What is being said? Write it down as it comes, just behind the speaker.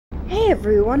Hey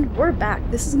everyone, we're back.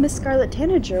 This is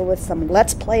MissScarletTanager with some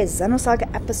Let's Play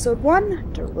Xenosaga Episode I,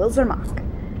 Der Wilsermach.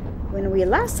 When we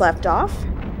last left off,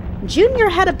 Junior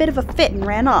had a bit of a fit and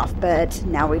ran off, but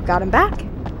now we've got him back.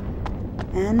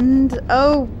 And,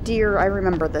 oh dear, I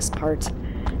remember this part.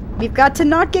 We've got to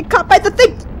not get caught by the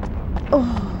thing! Oh,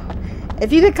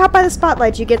 if you get caught by the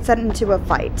spotlight, you get sent into a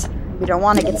fight. We don't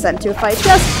want to get sent into a fight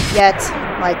just yet,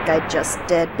 like I just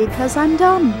did, because I'm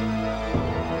dumb.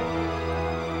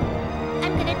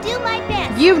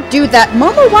 You do that.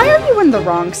 Momo, why are you in the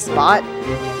wrong spot?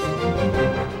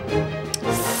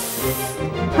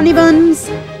 Honey buns.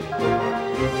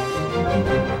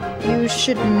 You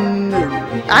should move.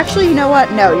 Actually, you know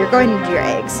what? No, you're going into your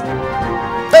eggs.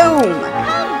 Boom!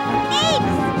 Oh,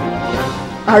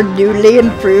 eggs! Our newly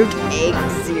improved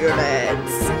eggs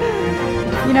units.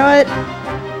 You know what?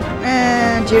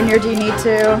 Junior, do you need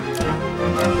to?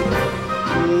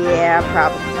 Yeah,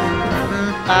 probably.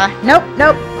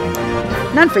 Nope.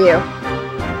 None for you.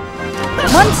 Hit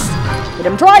him once, hit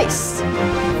him twice.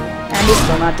 And he's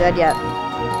still not dead yet.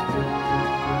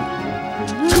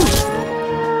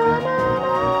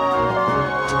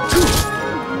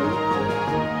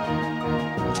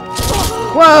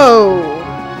 Whoa!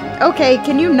 Okay,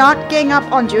 can you not gang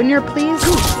up on Junior, please?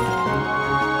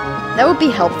 That would be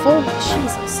helpful.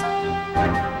 Jesus.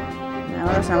 No,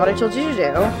 that's not what I told you to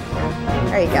do.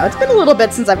 There you go. It's been a little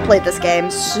bit since I've played this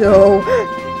game, so...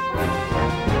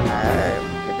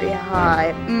 pretty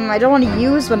high. I don't want to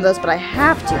use one of those, but I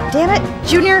have to. Damn it!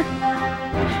 Junior!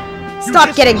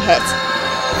 Stop getting hit!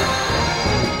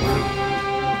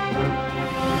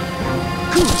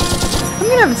 I'm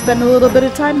gonna have to spend a little bit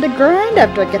of time to grind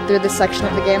after I get through this section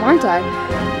of the game, aren't I?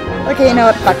 Okay, you know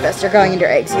what? Fuck this. You're going into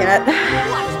your eggs unit.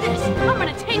 Watch this! I'm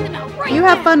gonna take them out right You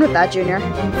have fun with that, Junior.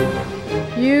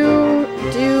 You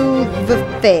do the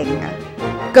thing.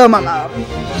 Go, Momo.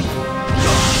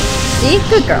 See?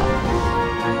 Good girl.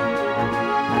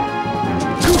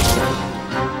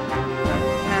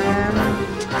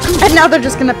 And now they're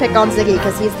just gonna pick on Ziggy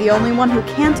because he's the only one who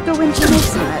can't go into an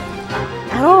eggs unit.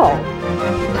 At all.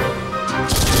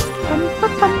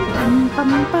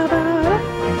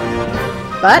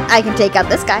 But I can take out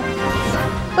this guy.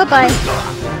 Bye-bye.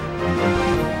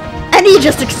 And he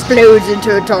just explodes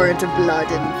into a torrent of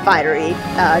blood and fiery,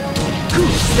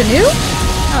 sinew?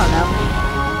 I don't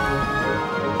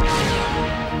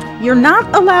know. You're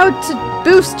not allowed to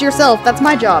boost yourself. That's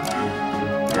my job.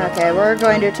 Okay, we're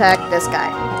going to attack this guy.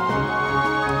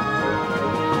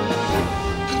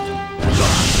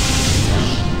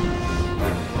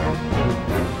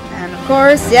 And of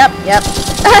course, yep.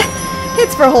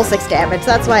 Hits for a whole 6 damage.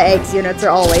 That's why eggs units are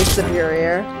always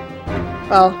superior.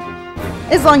 Well,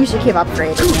 as long as you keep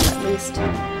upgrading them, at least.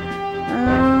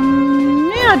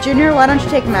 Yeah, Junior, why don't you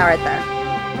take him out right there?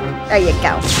 There you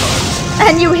go.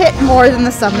 And you hit more than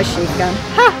the submachine gun.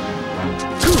 Ha!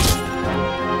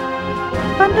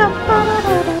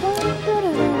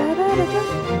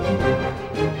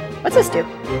 What's this do?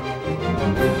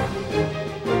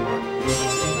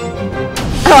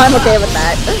 Oh, I'm okay with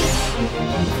that.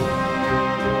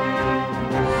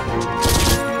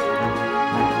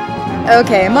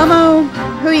 Okay, Momo,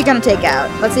 who are you gonna take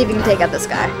out? Let's see if you can take out this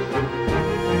guy.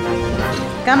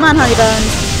 Come on, honey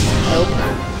buns. Nope.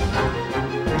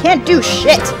 Can't do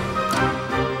shit.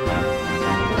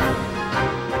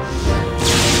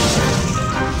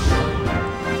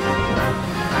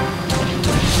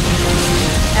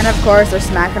 And of course, they're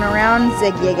smacking around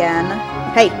Ziggy again.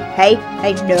 Hey,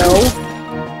 no.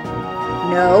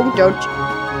 No, don't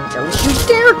you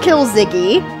dare kill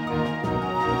Ziggy.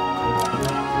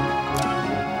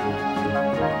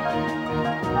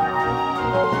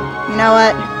 You know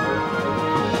what?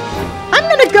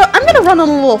 I'm gonna run on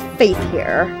a little faith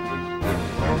here.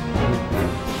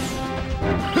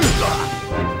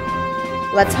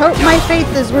 Let's hope my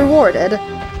faith is rewarded.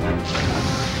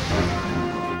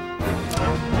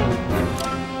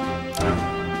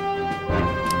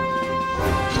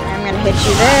 I'm gonna hit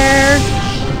you there.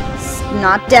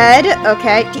 Not dead.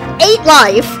 Okay. 8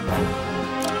 life.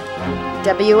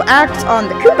 W act on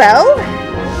the Kubel.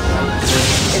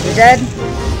 Is it dead?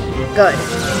 Good.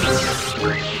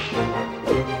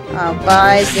 Oh,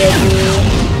 bye,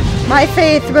 Ziggy. My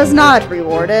faith was not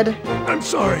rewarded. I'm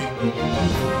sorry.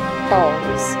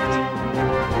 Balls.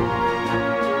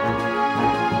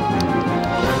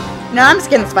 No, I'm just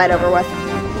getting this fight over with.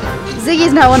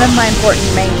 Ziggy's not one of my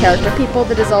important main character people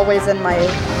that is always in my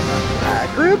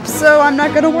group, so I'm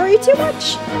not gonna worry too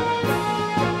much.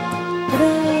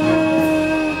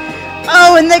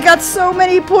 Oh, and they got so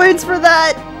many points for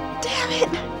that! Damn it!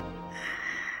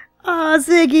 Aw,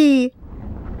 Ziggy!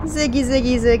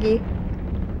 Ziggy.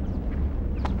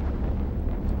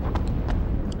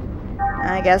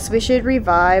 I guess we should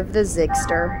revive the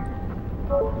Zigster.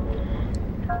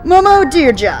 Momo, do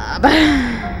your job.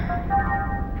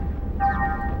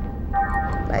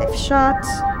 Life shot.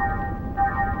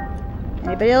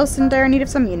 Anybody else in dire need of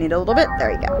some? You need a little bit?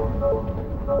 There you go.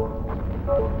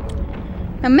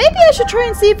 Now maybe I should try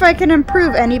and see if I can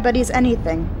improve anybody's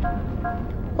anything.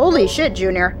 Holy shit,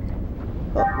 Junior.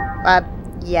 Oh,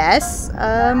 yes.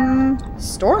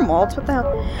 Stormwalt? What the hell?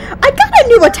 I got a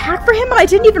new attack for him and I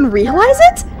didn't even realize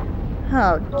it?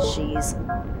 Oh, jeez.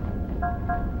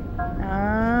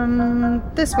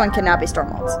 This one cannot be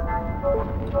Stormwalt's.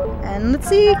 And let's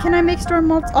see, can I make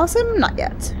Stormwalt's awesome? Not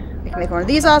yet. I can make one of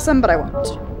these awesome, but I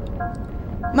won't.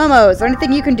 Momo, is there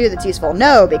anything you can do that's useful?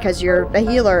 No, because you're a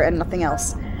healer and nothing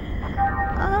else.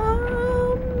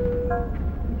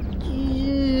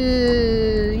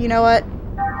 You know what?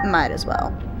 Might as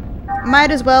well.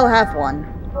 Might as well have one.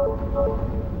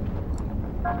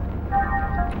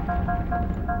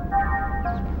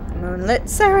 Moonlit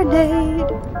Serenade.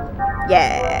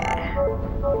 Yeah.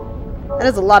 That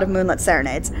is a lot of Moonlit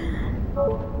Serenades.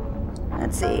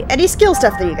 Let's see. Any skill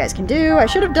stuff that you guys can do. I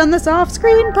should have done this off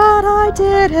screen, but I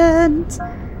didn't.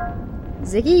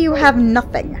 Ziggy, you have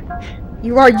nothing.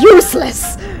 You are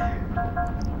useless!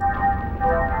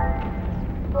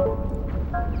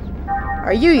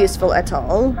 Are you useful at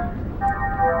all?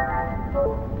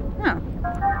 Oh.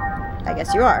 I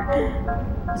guess you are.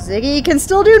 Ziggy can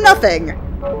still do nothing!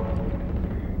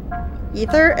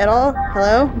 Ether at all?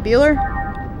 Hello? Bueller?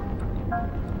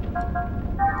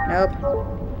 Nope.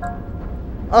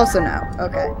 Also no.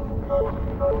 Okay.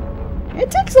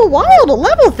 It takes a while to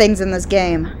level things in this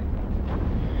game.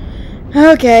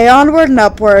 Okay, onward and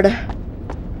upward.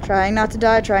 Trying not to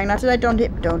die, trying not to die. Don't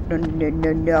hit. Don't. No, no,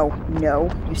 no, no, no.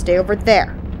 You stay over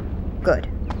there. Good.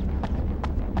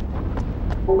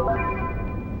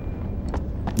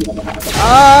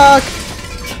 Oh,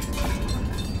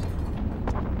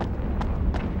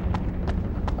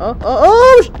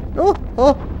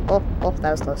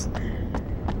 that was close.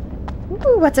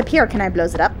 Ooh, what's up here? Can I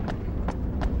blows it up?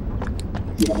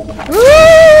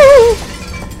 Ooh!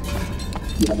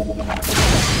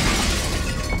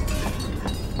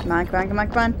 Come on, come on, come on,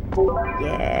 come on.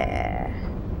 Yeah.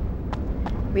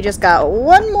 We just got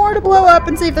one more to blow up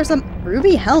and see if there's some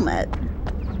ruby helmet.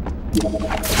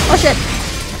 Oh shit.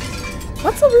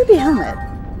 What's a ruby helmet?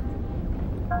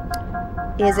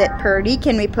 Is it pretty?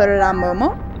 Can we put it on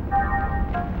Momo?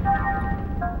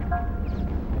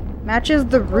 Matches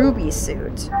the ruby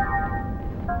suit.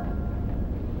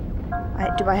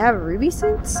 Do I have ruby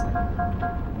suits?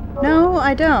 No,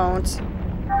 I don't.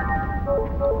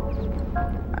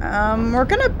 We're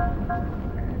gonna...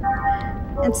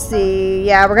 Let's see.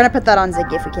 Yeah, we're gonna put that on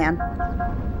Ziggy if we can.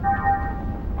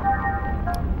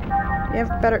 You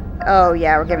have better... Oh,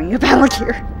 yeah, we're giving you battle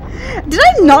gear. Did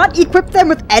I not equip them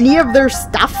with any of their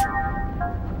stuff?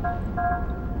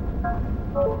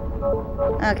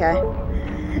 Okay.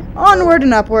 Onward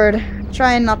and upward.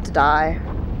 Trying not to die.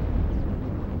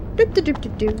 Don't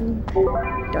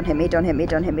hit me, don't hit me,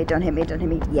 don't hit me, don't hit me, don't hit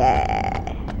me.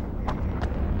 Yeah.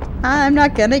 I'm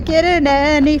not gonna get in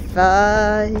any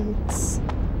fights.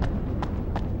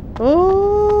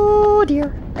 Oh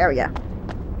dear. There we go.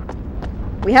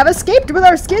 We have escaped with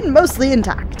our skin mostly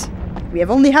intact. We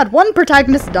have only had one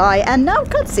protagonist die, and now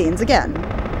cutscenes again.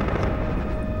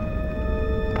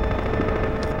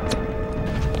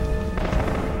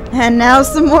 And now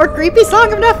some more creepy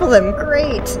Song of Nephilim.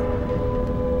 Great.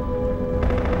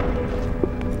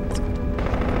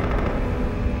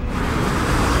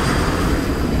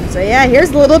 So yeah,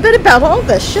 here's a little bit about all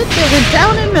the shit that went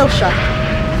down in Milsha.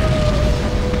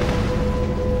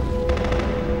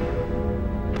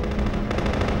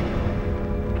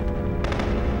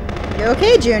 You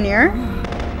okay, Junior?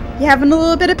 You having a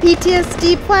little bit of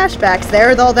PTSD flashbacks there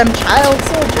with all them child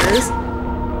soldiers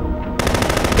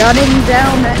gunning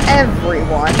down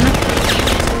everyone.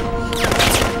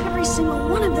 Every single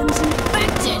one of them's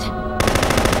infected.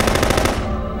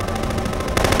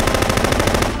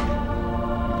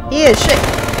 He is shit.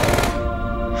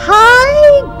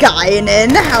 Hi,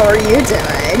 Guinan. How are you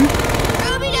doing?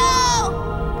 Rubido!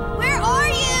 Where are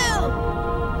you?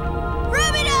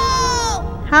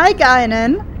 Rubido! Hi,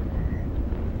 Guinan.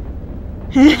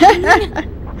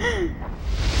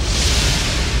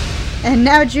 And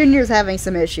now Junior's having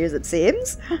some issues, it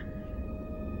seems.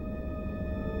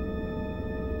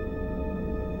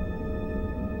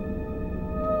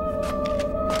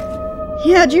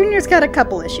 Yeah, Junior's got a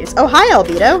couple issues. Oh, hi,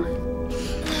 Albedo.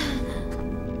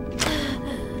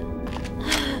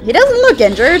 He doesn't look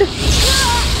injured.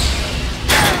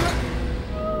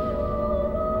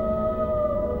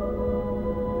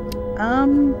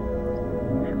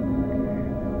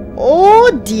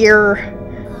 Oh dear.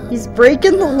 He's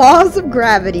breaking the laws of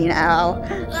gravity now.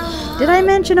 Did I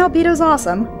mention Albedo's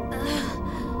awesome?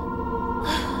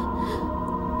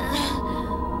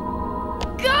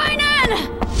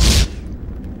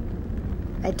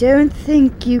 I don't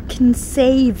think you can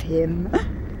save him.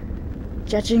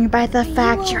 Judging by the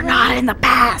fact you're not in the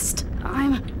past.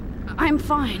 I'm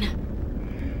fine.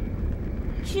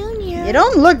 Junior. You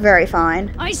don't look very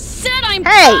fine. I said I'm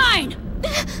fine!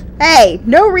 Hey,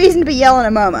 no reason to be yelling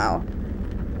at Momo.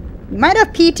 You might have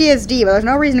PTSD, but there's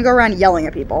no reason to go around yelling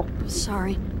at people.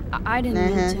 Sorry. I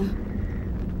didn't mean to.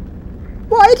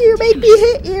 Why do you make me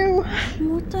hit you?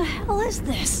 What the hell is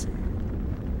this?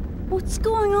 What's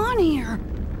going on here?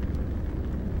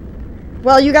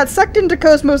 Well, you got sucked into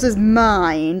KOS-MOS's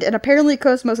mind, and apparently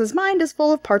KOS-MOS's mind is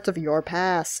full of parts of your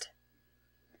past.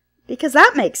 Because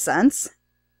that makes sense.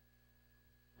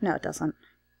 No, it doesn't.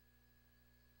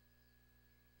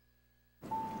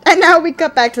 And now we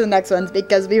cut back to the next ones,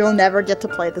 because we will never get to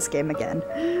play this game again.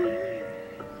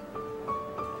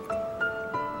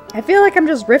 I feel like I'm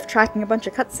just riff-tracking a bunch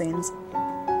of cutscenes.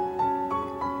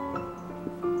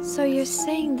 So you're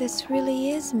saying this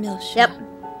really is Milsha? Yep.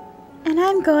 And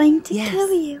I'm going to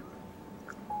kill you.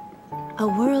 A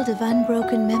world of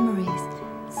unbroken memories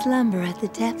slumber at the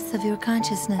depths of your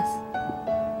consciousness.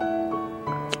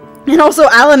 And also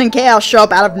Alan and Chaos show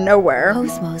up out of nowhere.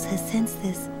 KOS-MOS has sensed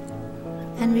this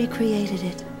and recreated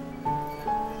it.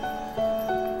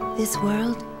 This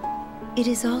world, it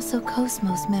is also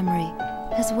KOS-MOS memory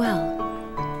as well.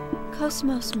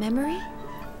 KOS-MOS memory?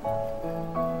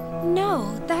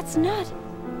 No, that's not...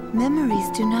 Memories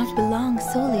do not belong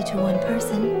solely to one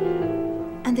person,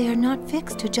 and they are not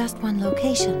fixed to just one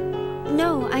location.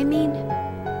 No, I mean...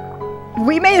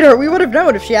 We made her! We would have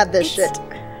known if she had this shit.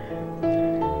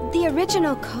 The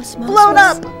original KOS-MOS blown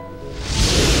was... up!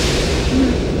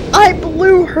 I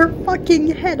blew her fucking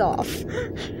head off.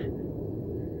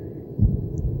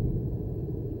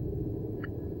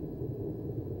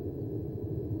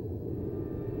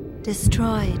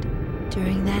 Destroyed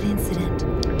during that incident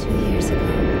 2 years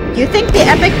ago. You'd think the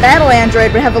epic battle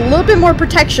android would have a little bit more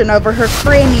protection over her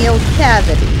cranial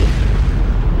cavity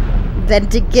than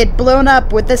to get blown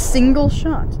up with a single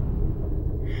shot.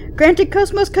 Granted,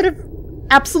 KOS-MOS could have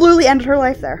absolutely ended her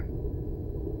life there.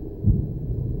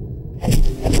 Lost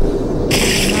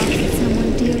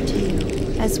someone dear to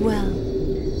you as well.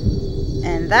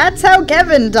 And that's how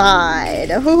Kevin died.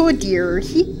 Oh dear,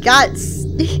 he got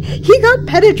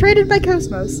penetrated by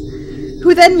KOS-MOS,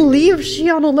 who then leaves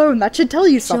Shion alone. That should tell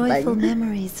you something. Joyful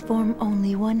memories form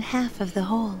only one half of the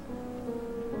whole.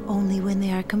 Only when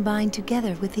they are combined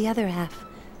together with the other half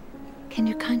can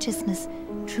your consciousness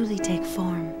truly take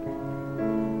form.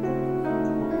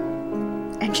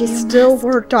 And she still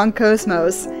worked on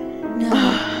KOS-MOS. No.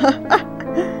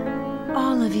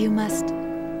 All of you must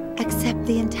accept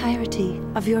the entirety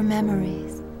of your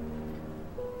memories.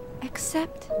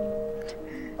 Accept...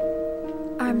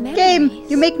 our memories. Game,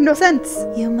 you make no sense.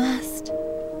 You must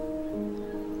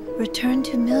return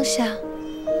to Milsha.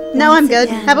 No, I'm good.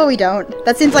 How about we don't?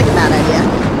 That seems like a bad idea.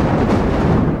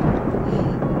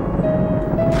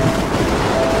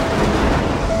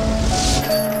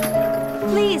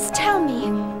 Please tell me.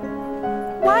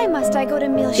 Why must I go to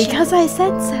Milsha? Because I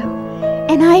said so.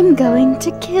 And I'm going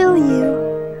to kill you.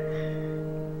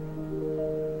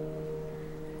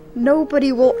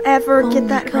 Nobody will ever get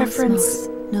that KOS-MOS reference.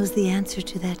 Knows the answer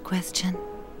to that question.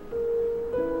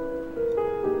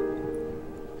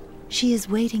 She is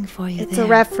waiting for you It's there. a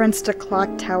reference to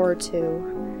Clock Tower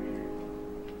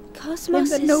 2. KOS-MOS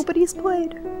That is nobody's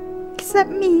played. Except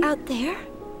me. out there?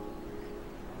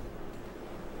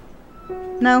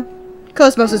 No.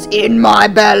 KOS-MOS is in my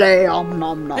belly. Om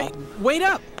nom nom. Hey, wait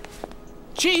up!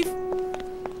 Chief!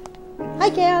 Hi,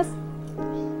 Chaos.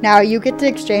 Now you get to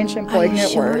exchange some Are you poignant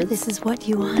sure words. this is what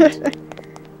you want?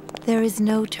 There is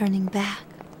no turning back.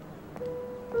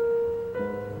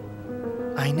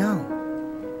 I know,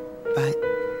 but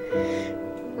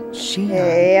Shion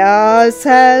Chaos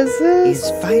has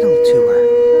is vital to her.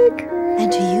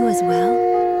 And to you as well.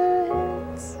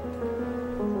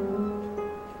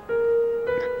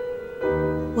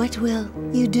 What will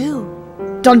you do?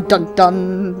 Dun dun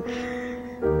dun.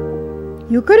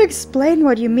 You could explain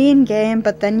what you mean, game,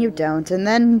 but then you don't, and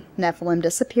then Nephilim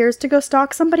disappears to go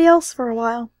stalk somebody else for a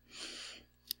while.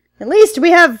 At least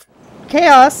we have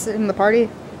Chaos in the party.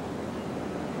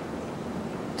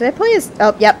 Did I play as...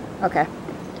 Oh, yep. Okay.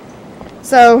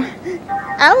 So,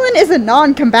 Alan is a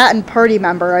non-combatant party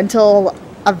member until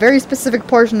a very specific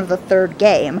portion of the third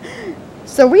game.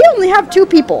 So we only have 2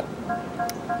 people.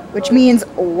 Which means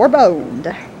we're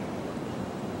boned.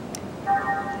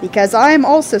 Because I am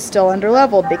also still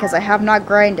underleveled because I have not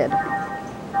grinded.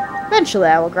 Eventually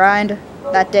I will grind.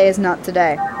 That day is not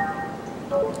today.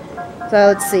 So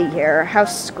let's see here. How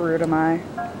screwed am I?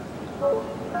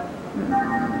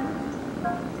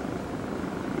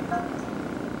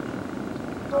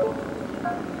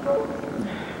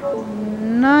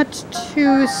 Not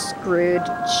too screwed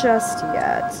just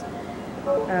yet.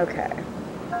 Okay.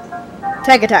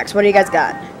 Tag attacks, what do you guys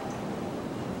got?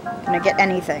 Can I get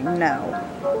anything? No.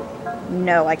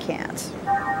 No, I can't.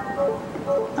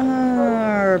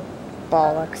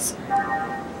 Bollocks.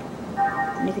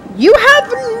 Anything? You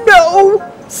have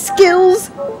no skills!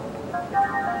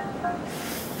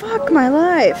 Fuck my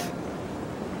life.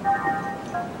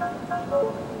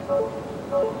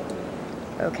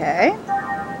 Okay.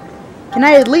 Can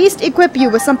I at least equip you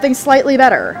with something slightly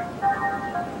better?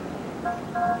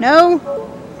 No?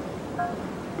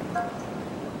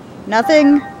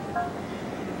 Nothing?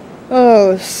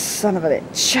 Oh, son of a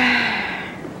bitch.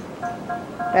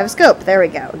 I have a scope. There we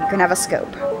go. You can have a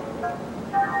scope.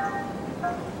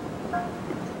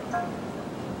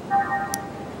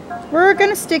 We're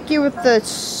gonna stick you with the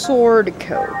sword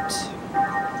coat.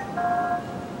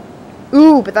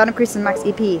 Ooh, but that increases max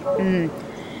EP.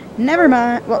 Never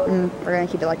mind. Well, we're gonna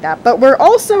keep it like that. But we're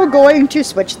also going to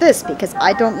switch this because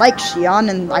I don't like Shion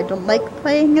and I don't like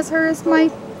playing as her as my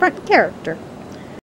front character.